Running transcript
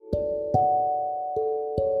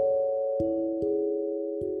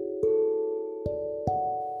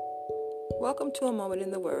Welcome to A Moment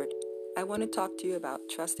in the Word. I want to talk to you about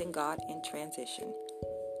trusting God in transition.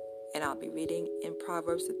 And I'll be reading in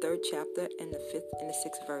Proverbs, the 3rd chapter, and the 5th and the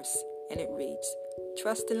 6th verse. And it reads,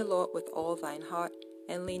 Trust in the Lord with all thine heart,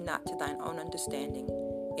 and lean not to thine own understanding.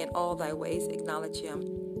 In all thy ways acknowledge him,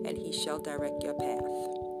 and he shall direct your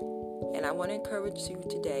path. And I want to encourage you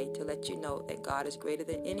today to let you know that God is greater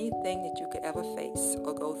than anything that you could ever face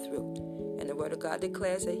or go through. And the Word of God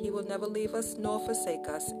declares that he will never leave us nor forsake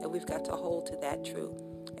us, and we've got to hold to that truth.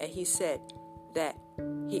 And he said that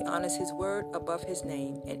he honors his word above his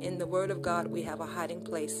name. And in the Word of God, we have a hiding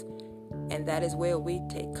place, and that is where we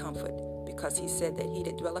take comfort. Because he said that he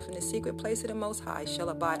that dwelleth in the secret place of the Most High shall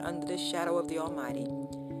abide under the shadow of the Almighty.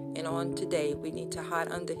 And on today, we need to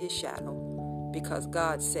hide under his shadow, because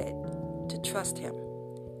God said to trust him.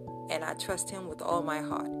 And I trust him with all my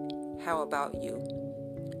heart. How about you?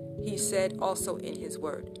 He said also in his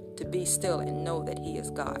word to be still and know that he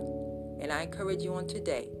is God. And I encourage you on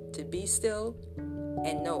today to be still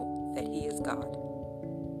and know that he is God.